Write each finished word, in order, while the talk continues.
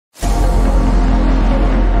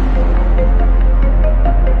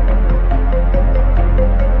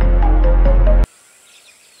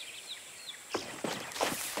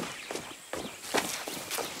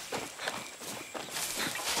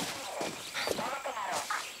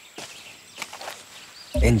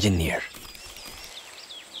engineer.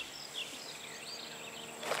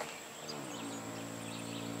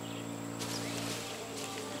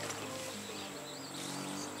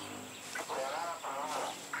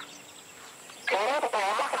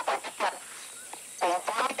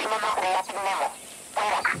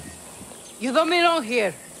 You don't belong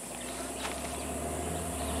here.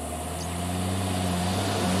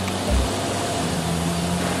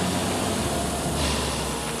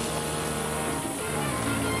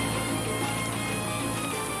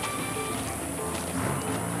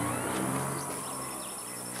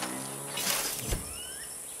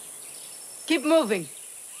 Keep moving.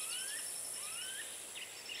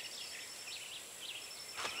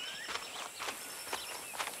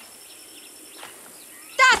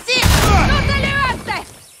 That's it! ¡No te levantes!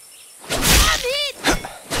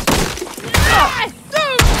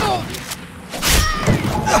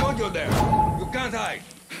 Come on, you there. You can't hide.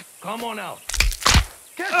 Come on out.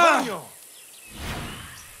 ¿Qué coño?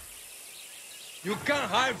 You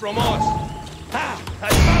can't hide from us.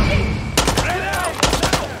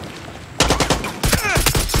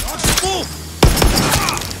 Move!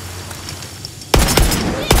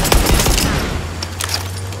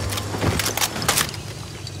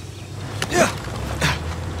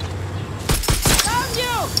 Found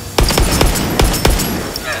you!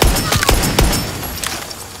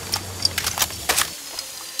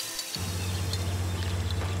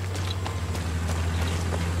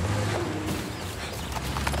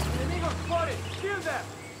 Enemigos spotted. Kill them.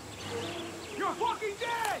 You're fucking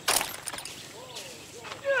dead.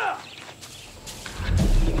 Yeah.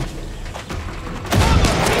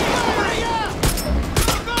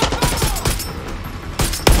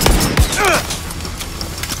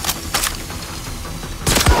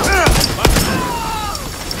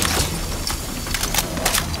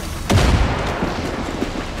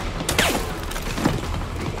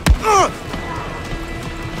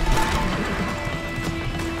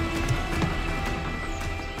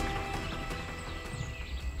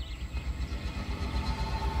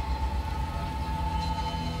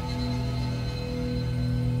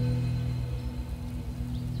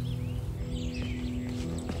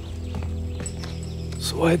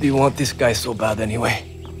 So why do you want this guy so bad anyway?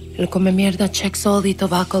 El come mierda checks all the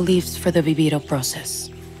tobacco leaves for the viviro process.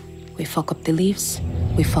 We fuck up the leaves,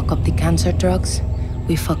 we fuck up the cancer drugs,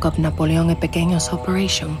 we fuck up Napoleon el Pequeño's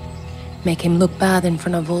operation. Make him look bad in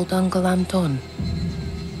front of old Uncle Antón.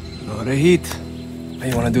 No the heat. How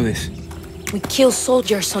you wanna do this? We kill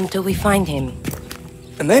soldiers until we find him.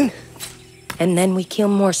 And then? And then we kill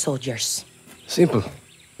more soldiers. Simple.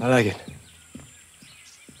 I like it.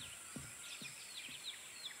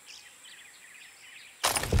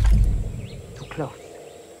 Too close.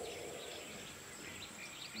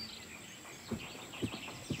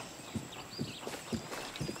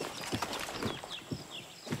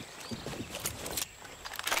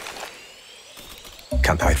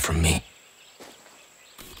 Can't hide from me.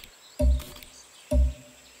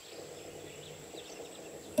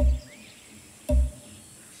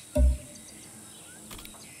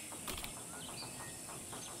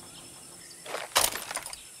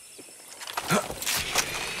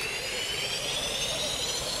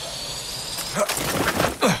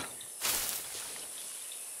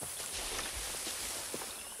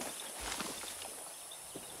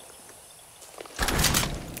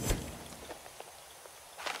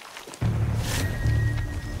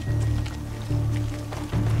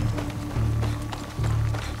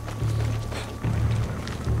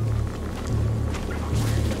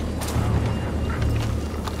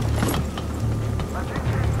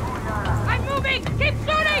 I'm moving! Keep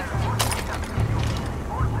shooting!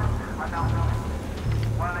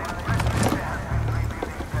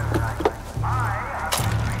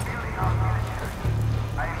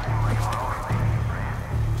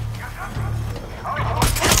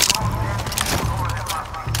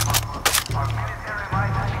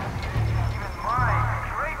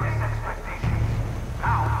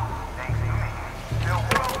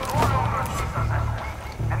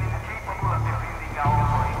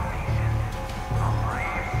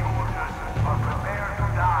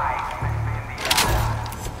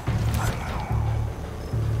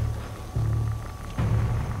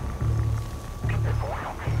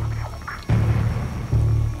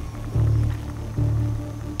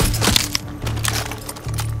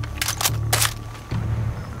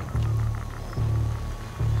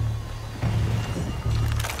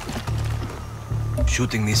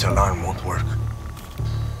 Shooting this alarm won't work.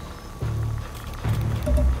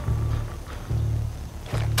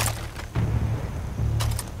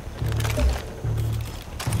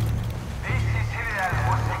 This is General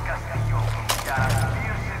Antón Castillo,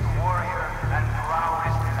 Yara.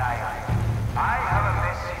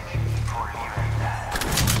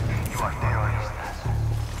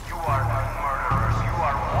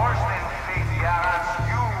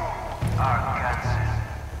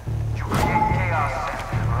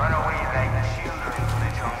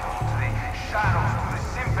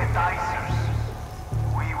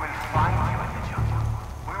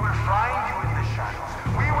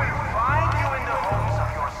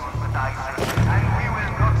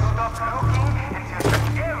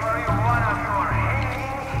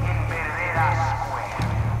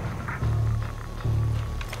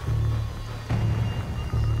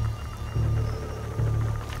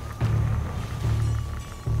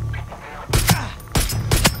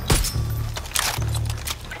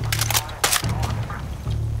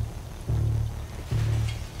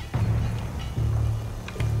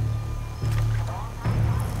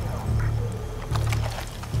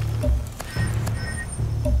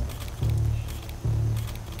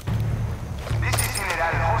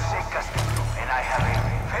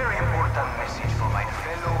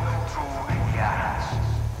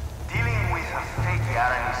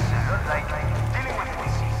 Yara is like dealing with a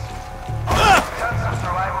disease. Our chance of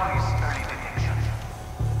survival is early detection.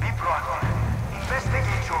 Be proactive.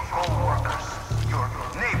 Investigate your co-workers, your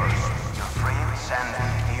neighbors, your friends, and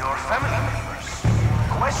your family members.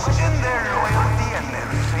 Question their loyalty and their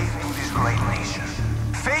faith to this great nation.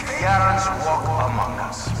 Fake Yarans walk among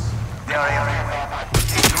us. They are everywhere.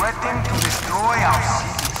 They threaten to destroy our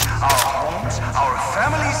cities, our homes, our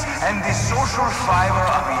families, and the social fiber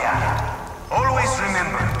of Yara. Always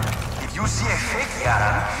remember, if you see a fake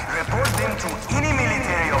Yaran, report them to any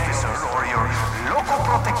military officer or your local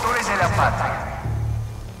protectores de la patria.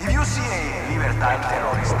 If you see a libertad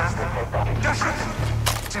terrorista, just shoot them.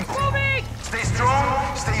 Simple. Moving! Stay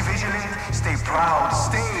strong, stay vigilant, stay proud,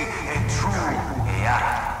 stay a true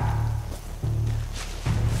Yara.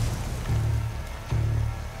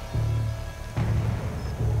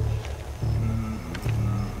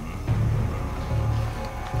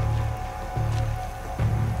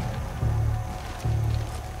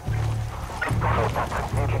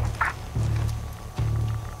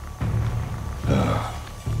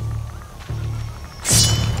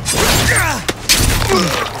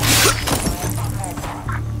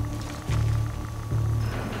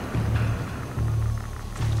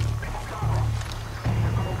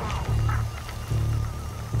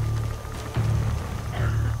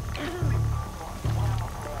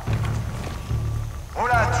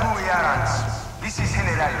 Hola, true Yarans. This is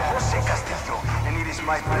General Jose Castillo, and it is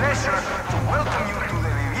my pleasure to welcome you to the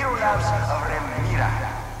Viviro Labs of Remira.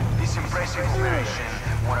 This impressive operation,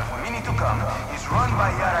 one of many to come, is run by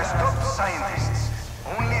Yara's top scientists.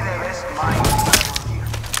 Only the best minds are here.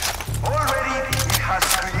 Already, it has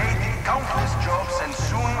created countless jobs, and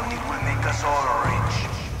soon it will make us all rich.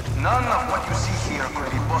 None of what you see here could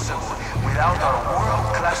be possible without our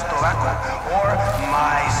world-class tobacco or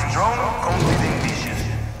my strong, confident vision.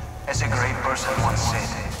 As a great person once said,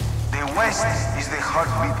 the West is the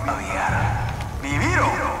heartbeat of Yara. Viviro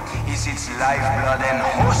is its lifeblood, and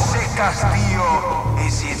Jose Castillo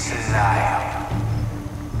is its life.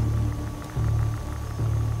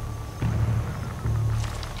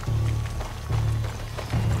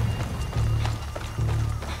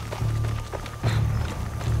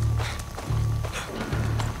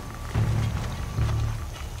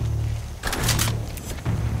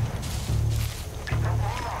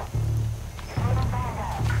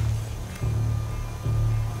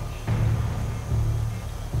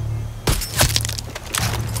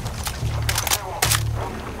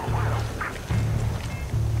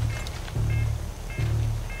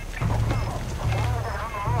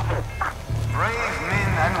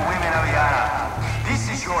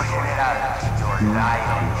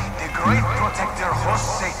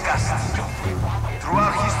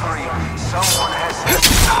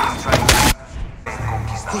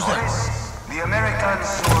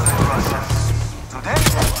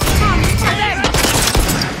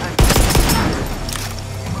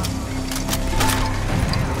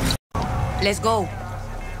 Let's go.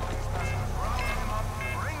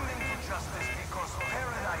 Bring them to justice because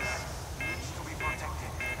paradise needs to be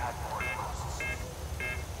protected at all costs.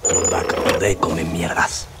 Back today, come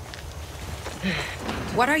mierdas.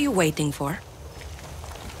 What are you waiting for?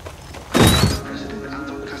 President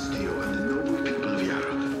Antón Castillo and the noble people of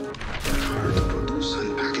Yara worked hard to produce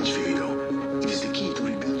and package Viviro. It is the key to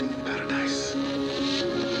rebuilding paradise.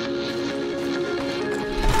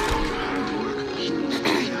 Your hard work healed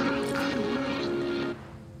Yara and the world.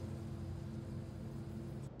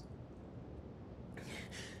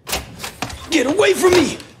 Get away from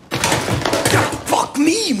me! Fuck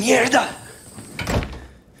me, mierda!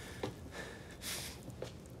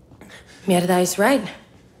 Mierda is right.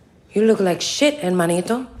 You look like shit,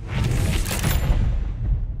 hermanito.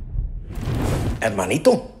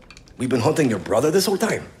 Hermanito? We've been hunting your brother this whole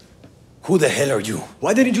time. Who the hell are you?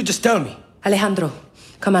 Why didn't you just tell me? Alejandro,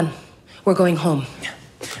 come on. We're going home.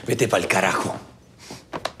 Vete pa'l carajo.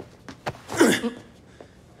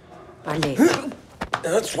 Ale.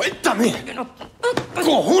 Suéltame.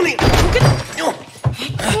 Cojones.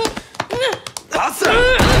 Pasa.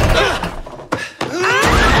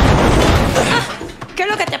 ¿Qué es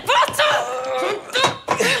lo que te pasa?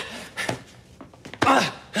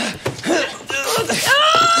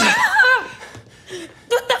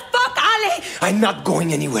 What the fuck, Ale? I'm not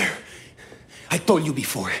going anywhere. I told you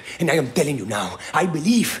before, and I am telling you now. I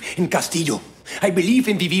believe in Castillo. I believe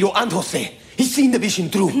in Viviro and Jose. He's seen the vision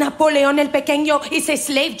through. Napoleón el Pequeño is a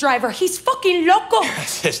slave driver. He's fucking loco.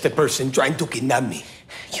 Says the person trying to kidnap me.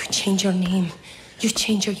 You change your name. You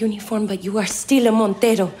change your uniform, but you are still a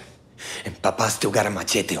Montero. And Papá still got a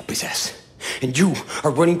machete up his ass. And you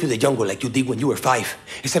are running to the jungle like you did when you were 5.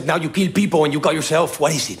 Except now you kill people and you call yourself,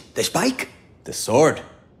 what is it, the Spike? The sword.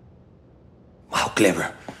 Wow,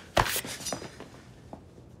 clever.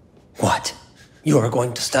 What? You are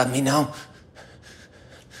going to stab me now?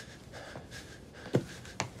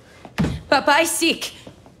 Papa is sick.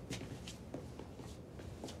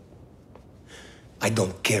 I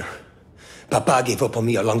don't care. Papa gave up on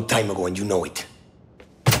me a long time ago and you know it.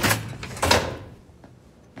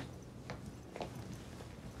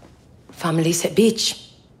 Family's a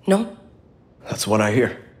bitch, no? That's what I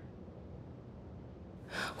hear.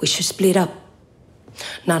 We should split up.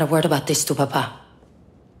 Not a word about this to Papa.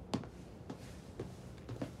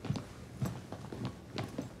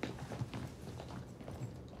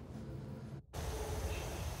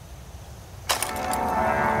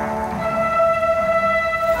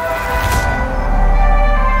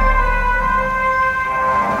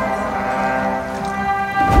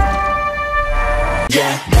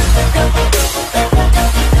 Yeah.